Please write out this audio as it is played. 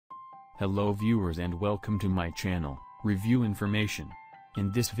Hello viewers and welcome to my channel, Review Information.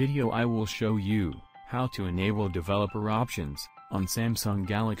 In this video I will show you how to enable developer options on Samsung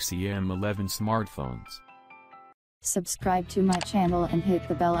Galaxy M11 smartphones. Subscribe to my channel and hit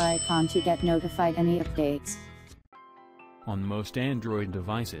the bell icon to get notified any updates. On most Android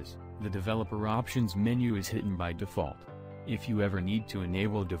devices, the developer options menu is hidden by default. If you ever need to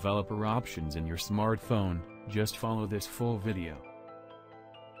enable developer options in your smartphone, just follow this full video.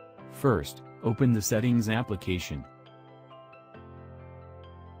 First, open the Settings application.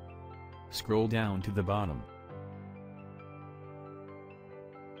 Scroll down to the bottom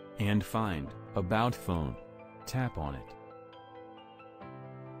and find About Phone. Tap on it.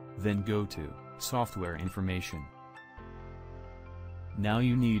 Then go to Software Information. Now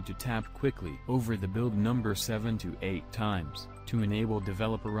you need to tap quickly over the build number 7 to 8 times to enable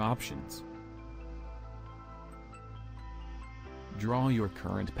developer options. Draw your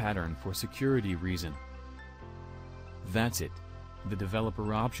current pattern for security reason. That's it. The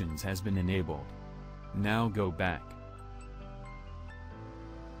developer options has been enabled. Now go back.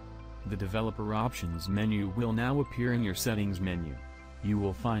 The developer options menu will now appear in your settings menu. You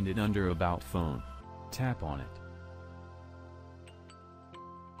will find it under About Phone. Tap on it.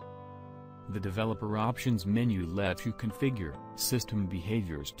 The developer options menu lets you configure system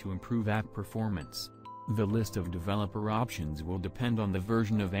behaviors to improve app performance. The list of developer options will depend on the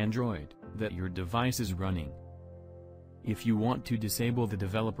version of Android that your device is running. If you want to disable the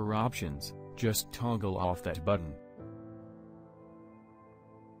developer options, just toggle off that button.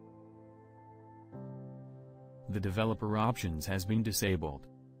 The developer options has been disabled.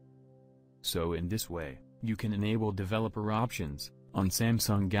 So in this way, you can enable developer options on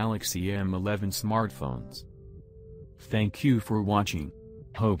Samsung Galaxy M11 smartphones. Thank you for watching.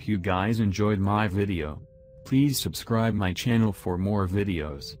 Hope you guys enjoyed my video. Please subscribe my channel for more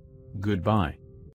videos. Goodbye.